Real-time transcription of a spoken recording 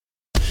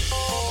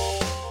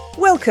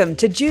Welcome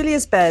to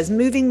Julius Baer's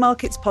Moving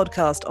Markets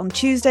podcast on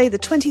Tuesday, the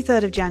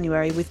 23rd of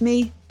January with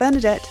me,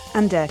 Bernadette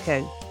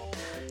Anderko.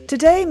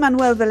 Today,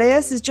 Manuel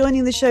Villegas is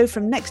joining the show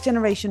from Next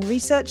Generation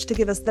Research to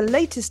give us the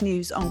latest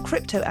news on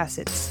crypto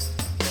assets.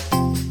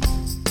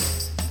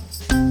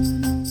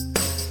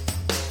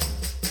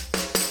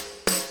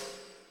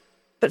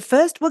 But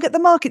first, we'll get the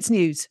markets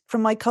news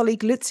from my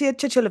colleague Lucija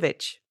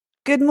Caculovic.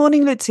 Good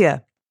morning,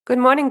 Lucija. Good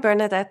morning,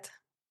 Bernadette.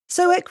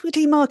 So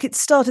equity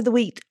markets started the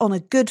week on a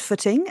good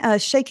footing,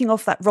 shaking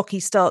off that rocky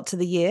start to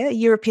the year.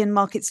 European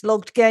markets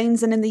logged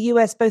gains, and in the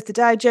US, both the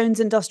Dow Jones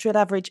Industrial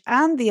Average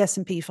and the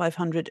S&P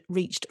 500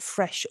 reached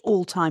fresh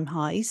all-time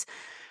highs.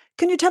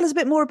 Can you tell us a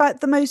bit more about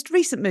the most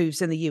recent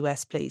moves in the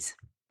US, please?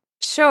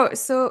 Sure.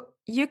 So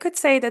you could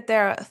say that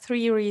there are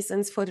three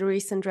reasons for the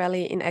recent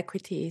rally in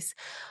equities.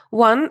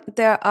 One,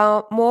 there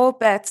are more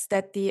bets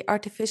that the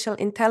artificial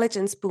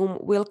intelligence boom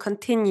will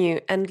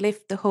continue and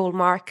lift the whole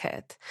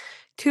market.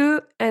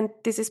 Two, and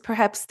this is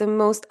perhaps the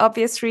most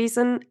obvious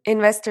reason,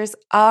 investors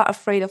are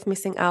afraid of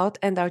missing out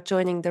and are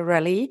joining the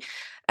rally.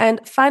 And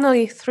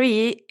finally,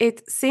 three,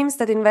 it seems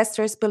that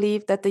investors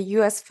believe that the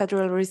US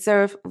Federal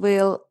Reserve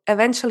will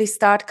eventually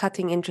start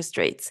cutting interest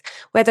rates,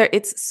 whether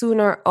it's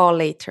sooner or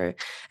later.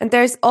 And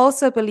there is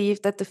also a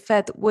belief that the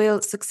Fed will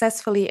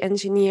successfully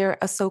engineer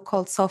a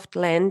so-called soft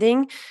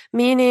landing,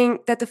 meaning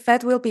that the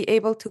Fed will be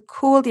able to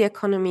cool the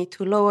economy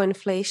to lower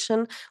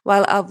inflation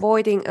while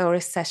avoiding a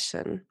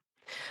recession.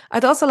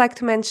 I'd also like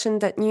to mention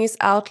that news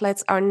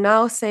outlets are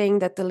now saying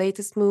that the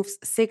latest moves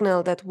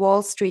signal that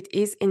Wall Street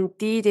is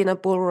indeed in a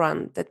bull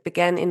run that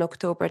began in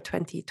October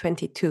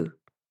 2022.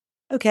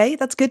 Okay,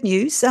 that's good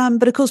news.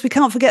 But of course, we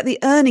can't forget the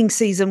earnings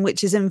season,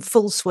 which is in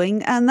full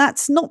swing, and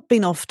that's not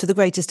been off to the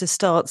greatest of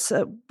starts.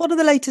 What are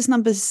the latest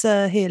numbers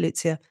here,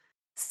 Lucija?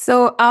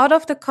 So out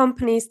of the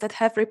companies that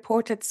have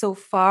reported so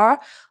far,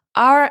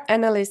 our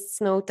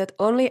analysts note that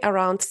only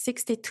around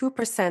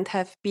 62%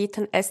 have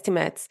beaten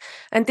estimates,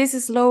 and this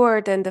is lower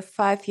than the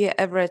 5-year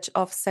average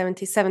of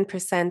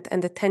 77%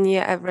 and the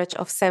 10-year average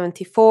of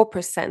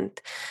 74%.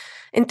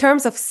 In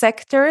terms of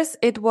sectors,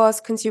 it was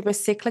consumer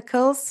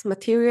cyclicals,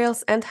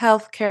 materials, and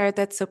healthcare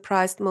that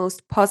surprised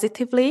most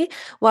positively,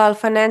 while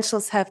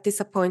financials have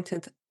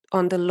disappointed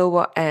on the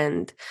lower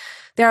end.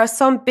 There are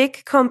some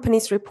big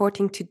companies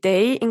reporting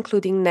today,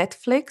 including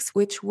Netflix,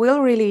 which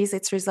will release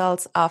its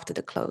results after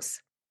the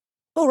close.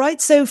 All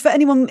right, so for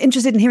anyone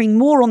interested in hearing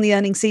more on the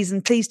earnings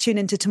season, please tune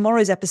into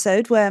tomorrow's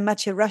episode where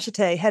Matthieu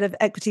Rachete, Head of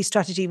Equity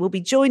Strategy, will be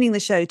joining the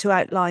show to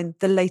outline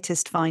the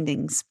latest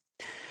findings.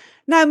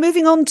 Now,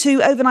 moving on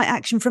to overnight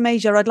action from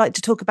Asia, I'd like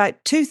to talk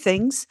about two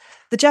things: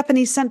 the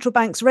Japanese central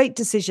bank's rate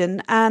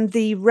decision and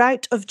the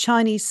rout of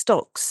Chinese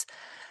stocks.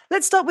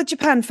 Let's start with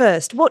Japan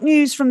first. What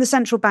news from the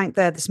central bank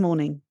there this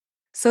morning?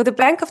 So the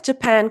Bank of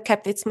Japan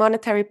kept its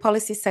monetary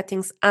policy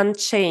settings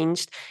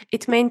unchanged.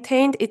 It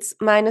maintained its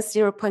minus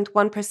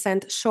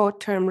 0.1%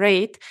 short-term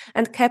rate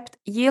and kept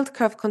yield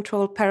curve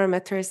control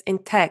parameters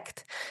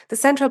intact. The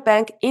central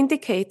bank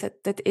indicated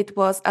that it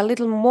was a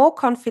little more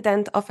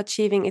confident of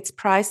achieving its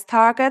price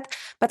target,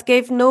 but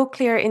gave no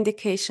clear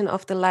indication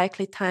of the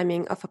likely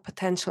timing of a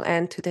potential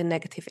end to the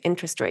negative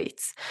interest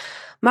rates.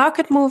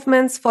 Market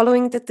movements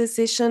following the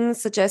decision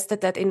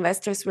suggested that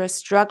investors were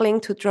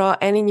struggling to draw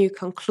any new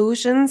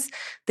conclusions.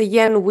 The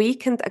yen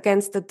weakened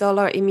against the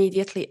dollar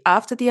immediately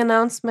after the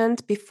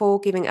announcement before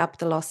giving up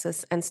the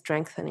losses and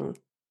strengthening.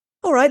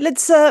 All right,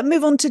 let's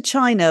move on to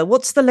China.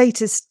 What's the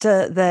latest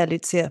there,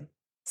 Lucija?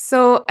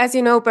 So, as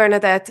you know,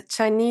 Bernadette,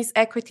 Chinese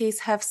equities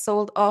have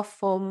sold off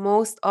for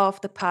most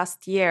of the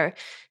past year,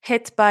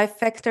 hit by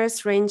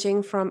factors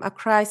ranging from a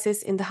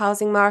crisis in the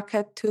housing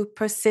market to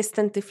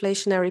persistent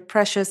deflationary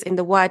pressures in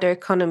the wider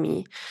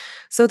economy.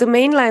 So the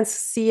mainland's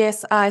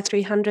CSI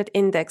 300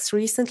 index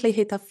recently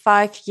hit a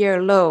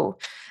 5-year low,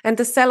 and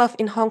the sell-off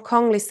in Hong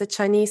Kong-listed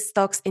Chinese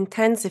stocks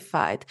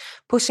intensified,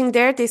 pushing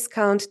their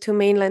discount to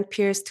mainland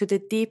peers to the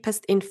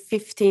deepest in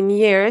 15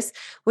 years,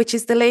 which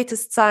is the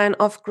latest sign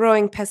of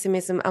growing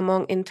pessimism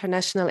among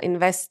international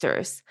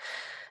investors.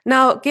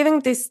 Now,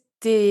 given this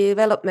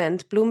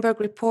development, Bloomberg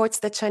reports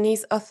that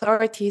Chinese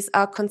authorities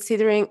are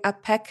considering a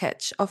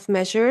package of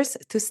measures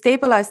to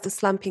stabilize the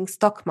slumping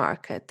stock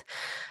market.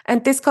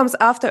 And this comes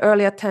after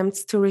early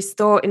attempts to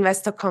restore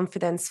investor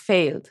confidence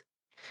failed.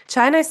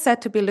 China is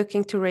said to be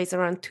looking to raise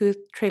around 2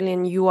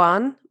 trillion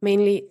yuan,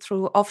 mainly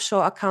through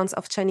offshore accounts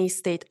of Chinese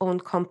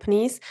state-owned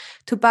companies,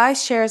 to buy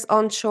shares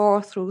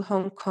onshore through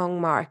Hong Kong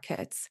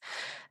markets.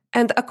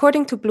 And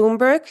according to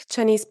Bloomberg,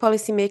 Chinese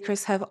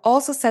policymakers have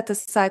also set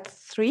aside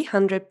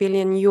 300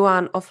 billion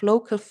yuan of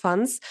local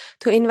funds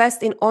to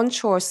invest in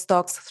onshore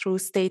stocks through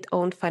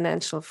state-owned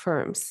financial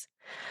firms.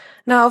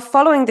 Now,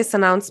 following this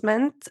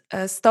announcement,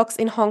 stocks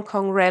in Hong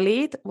Kong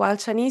rallied, while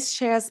Chinese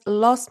shares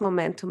lost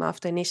momentum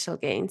after initial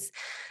gains.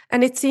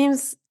 And it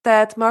seems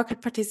that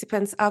market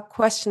participants are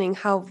questioning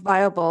how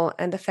viable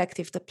and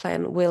effective the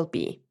plan will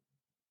be.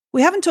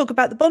 We haven't talked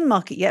about the bond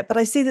market yet, but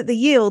I see that the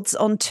yields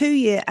on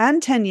 2-year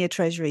and 10-year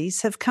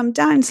treasuries have come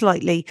down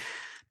slightly.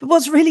 But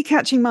what's really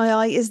catching my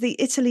eye is the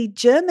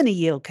Italy-Germany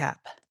yield cap.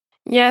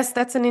 Yes,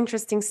 that's an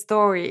interesting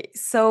story.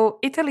 So,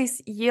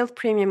 Italy's yield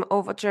premium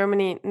over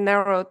Germany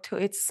narrowed to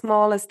its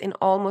smallest in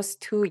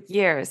almost 2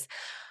 years.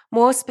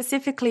 More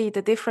specifically,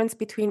 the difference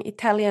between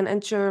Italian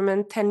and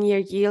German 10-year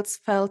yields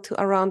fell to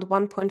around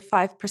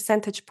 1.5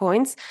 percentage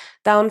points,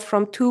 down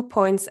from 2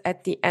 points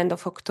at the end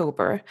of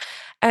October.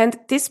 And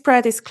this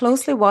spread is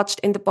closely watched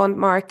in the bond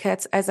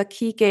markets as a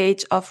key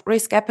gauge of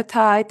risk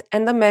appetite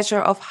and a measure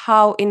of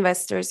how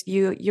investors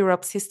view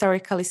Europe's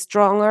historically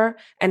stronger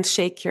and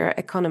shakier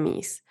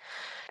economies.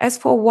 As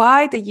for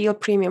why the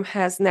yield premium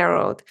has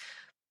narrowed,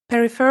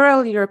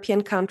 peripheral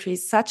European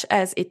countries such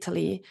as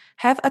Italy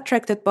have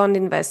attracted bond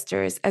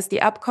investors as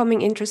the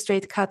upcoming interest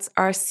rate cuts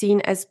are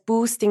seen as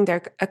boosting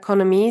their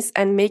economies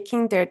and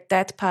making their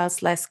debt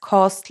piles less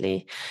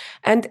costly.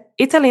 And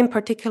Italy in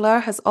particular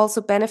has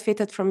also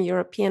benefited from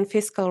European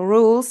fiscal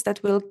rules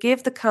that will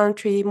give the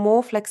country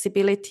more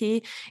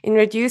flexibility in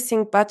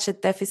reducing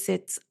budget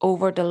deficits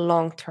over the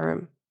long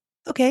term.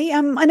 Okay, I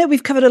know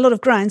we've covered a lot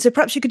of ground, so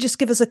perhaps you could just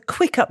give us a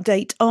quick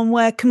update on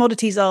where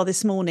commodities are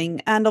this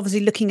morning and obviously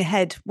looking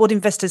ahead, what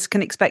investors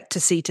can expect to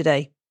see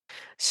today.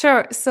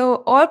 Sure.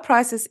 So oil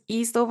prices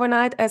eased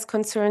overnight as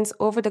concerns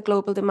over the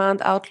global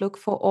demand outlook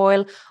for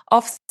oil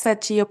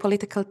offset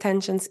geopolitical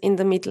tensions in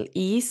the Middle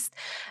East.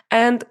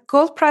 And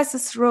gold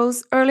prices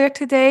rose earlier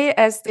today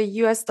as the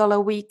US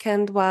dollar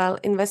weakened while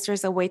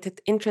investors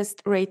awaited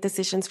interest rate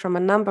decisions from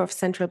a number of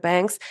central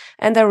banks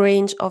and a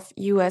range of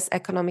US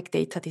economic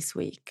data this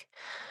week.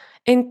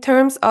 In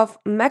terms of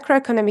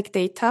macroeconomic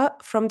data,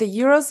 from the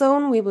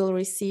Eurozone, we will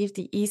receive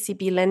the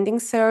ECB lending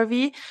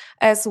survey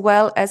as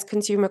well as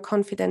consumer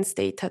confidence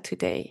data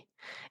today.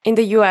 In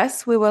the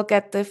US, we will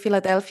get the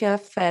Philadelphia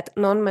Fed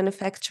non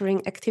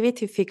manufacturing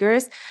activity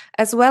figures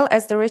as well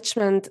as the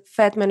Richmond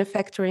Fed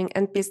manufacturing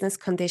and business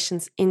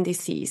conditions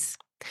indices.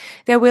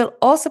 There will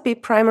also be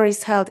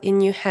primaries held in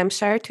New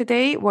Hampshire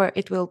today, where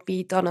it will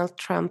be Donald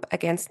Trump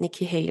against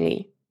Nikki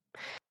Haley.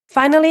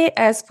 Finally,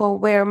 as for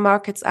where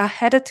markets are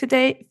headed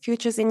today,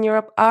 futures in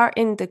Europe are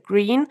in the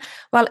green,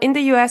 while in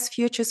the US,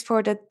 futures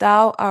for the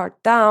Dow are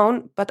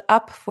down, but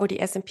up for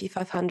the S&P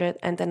 500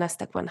 and the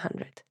Nasdaq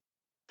 100.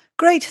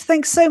 Great,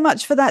 thanks so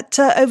much for that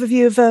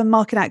overview of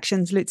market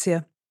actions,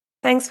 Lucija.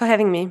 Thanks for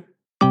having me.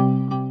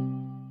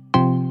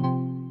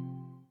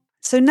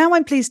 So now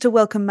I'm pleased to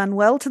welcome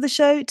Manuel to the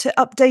show to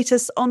update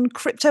us on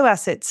crypto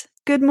assets.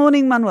 Good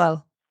morning,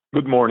 Manuel.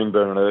 Good morning,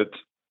 Bernadette.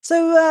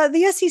 So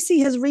the SEC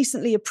has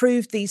recently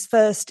approved these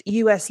first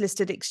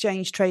US-listed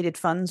exchange-traded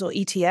funds, or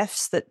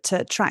ETFs,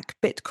 that track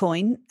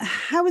Bitcoin.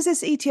 How has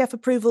this ETF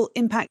approval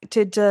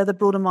impacted the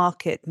broader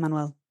market,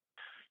 Manuel?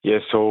 Yeah,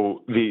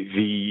 so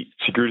the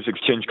Securities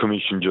Exchange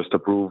Commission just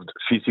approved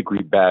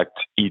physically backed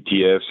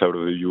ETFs out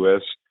of the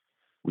US,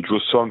 which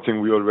was something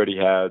we already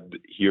had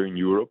here in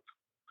Europe.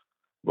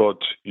 But,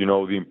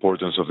 the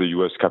importance of the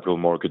US capital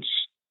markets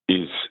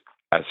is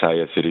as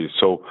high as it is.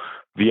 So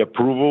the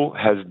approval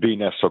has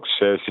been a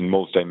success in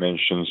most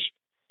dimensions,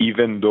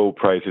 even though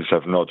prices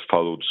have not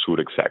followed suit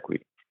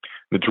exactly.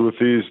 The truth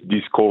is,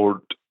 this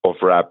cohort of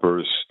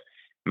wrappers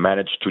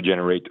managed to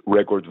generate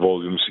record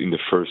volumes in the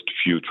first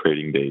few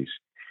trading days,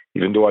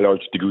 even though a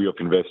large degree of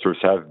investors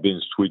have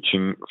been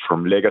switching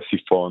from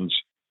legacy funds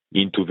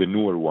into the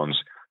newer ones.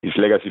 These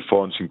legacy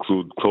funds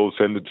include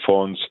closed-ended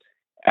funds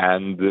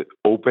and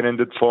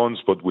open-ended funds,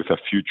 but with a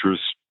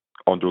futures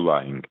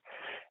underlying.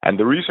 And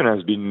the reason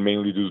has been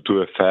mainly due to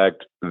the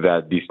fact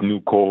that this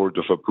new cohort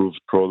of approved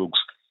products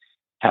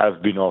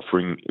have been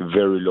offering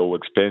very low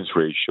expense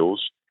ratios.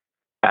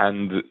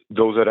 And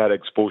those that had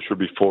exposure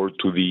before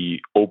to the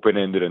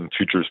open-ended and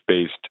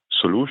futures-based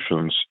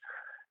solutions,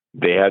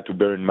 they had to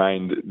bear in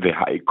mind the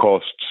high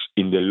costs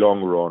in the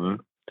long run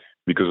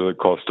because of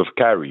the cost of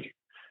carry,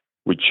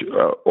 which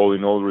all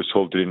in all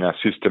resulted in a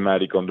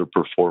systematic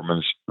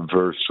underperformance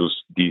versus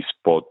these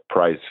spot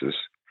prices.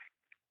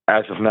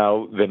 As of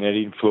now, the net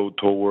inflow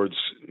towards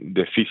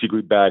the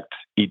physically backed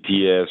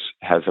ETFs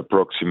has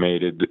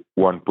approximated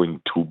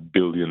 $1.2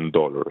 billion.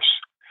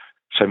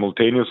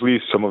 Simultaneously,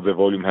 some of the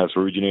volume has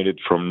originated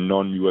from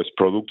non-US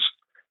products,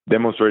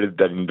 demonstrated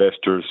that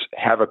investors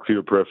have a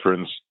clear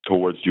preference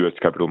towards US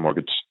capital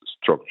markets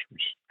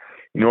structures.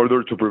 In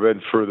order to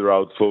prevent further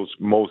outflows,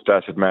 most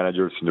asset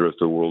managers in the rest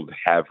of the world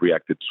have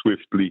reacted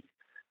swiftly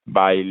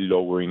by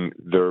lowering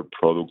their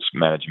products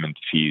management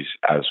fees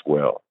as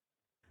well.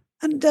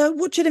 And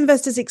what should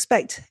investors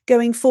expect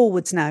going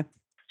forwards now?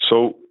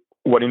 So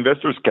what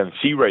investors can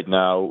see right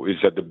now is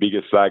that the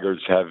biggest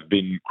laggards have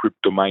been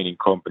crypto mining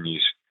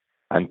companies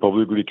and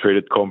publicly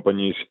traded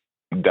companies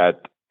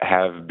that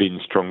have been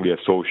strongly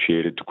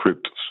associated to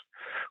cryptos,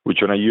 which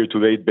on a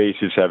year-to-date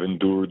basis have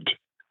endured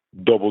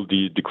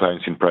double-digit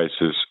declines in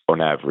prices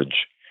on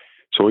average.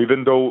 So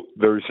even though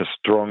there is a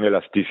strong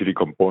elasticity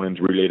component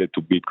related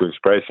to Bitcoin's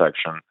price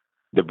action,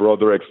 the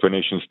broader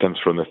explanation stems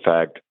from the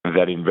fact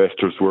that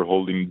investors were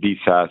holding these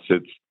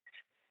assets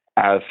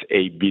as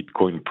a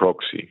Bitcoin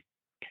proxy.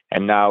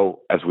 And now,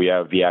 as we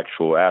have the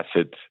actual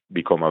assets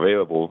become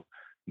available,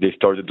 they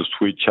started to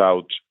switch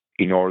out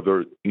in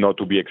order not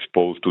to be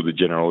exposed to the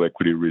general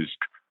equity risk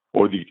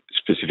or the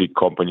specific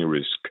company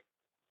risk.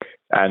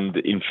 And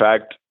in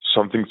fact,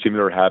 something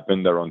similar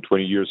happened around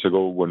 20 years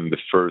ago when the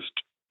first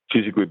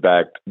physically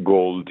backed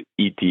gold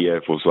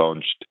ETF was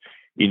launched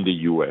in the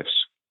US.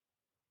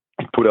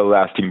 It put a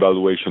lasting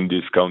valuation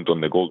discount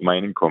on the gold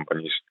mining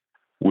companies,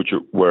 which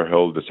were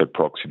held as a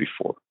proxy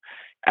before.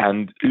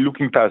 And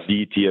looking past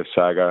the ETF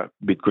saga,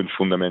 Bitcoin's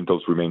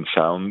fundamentals remain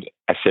sound,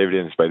 as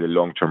evidenced by the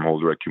long-term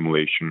holder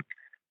accumulation,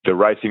 the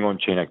rising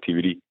on-chain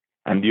activity,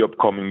 and the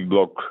upcoming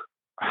block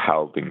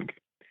halving,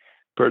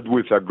 paired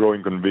with a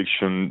growing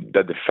conviction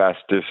that the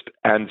fastest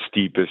and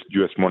steepest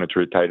U.S.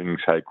 monetary tightening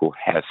cycle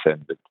has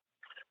ended.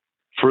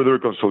 Further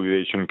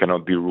consolidation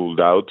cannot be ruled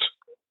out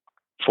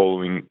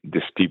following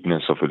the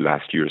steepness of the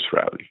last year's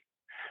rally.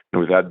 And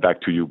with that,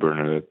 back to you,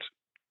 Bernadette.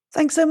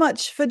 Thanks so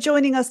much for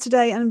joining us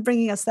today and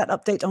bringing us that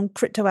update on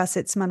crypto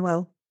assets,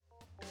 Manuel.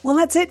 Well,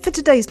 that's it for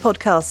today's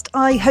podcast.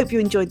 I hope you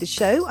enjoyed the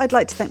show. I'd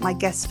like to thank my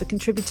guests for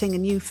contributing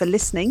and you for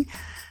listening.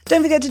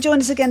 Don't forget to join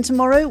us again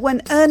tomorrow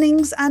when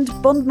earnings and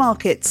bond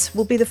markets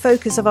will be the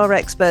focus of our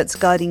experts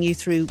guiding you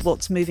through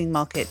what's moving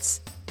markets.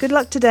 Good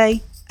luck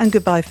today and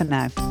goodbye for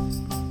now.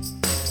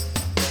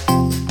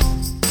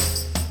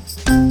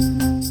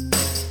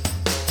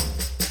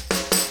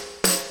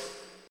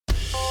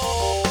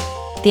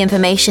 The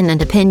information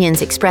and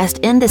opinions expressed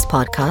in this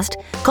podcast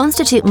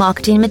constitute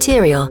marketing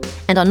material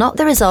and are not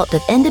the result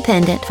of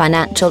independent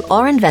financial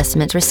or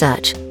investment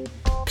research.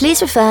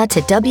 Please refer to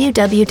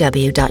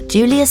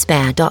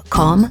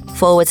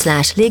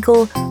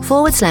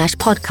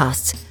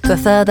www.juliusbaer.com/legal/podcasts for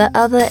further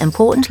other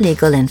important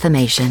legal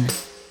information.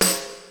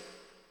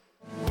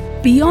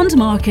 Beyond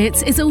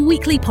Markets is a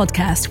weekly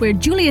podcast where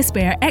Julius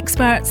Baer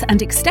experts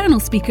and external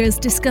speakers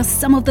discuss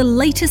some of the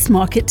latest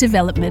market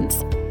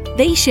developments.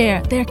 They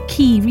share their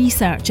key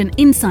research and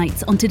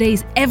insights on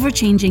today's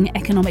ever-changing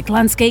economic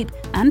landscape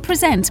and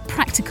present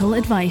practical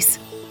advice.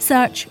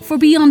 Search for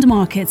Beyond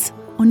Markets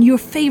on your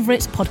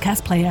favourite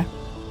podcast player.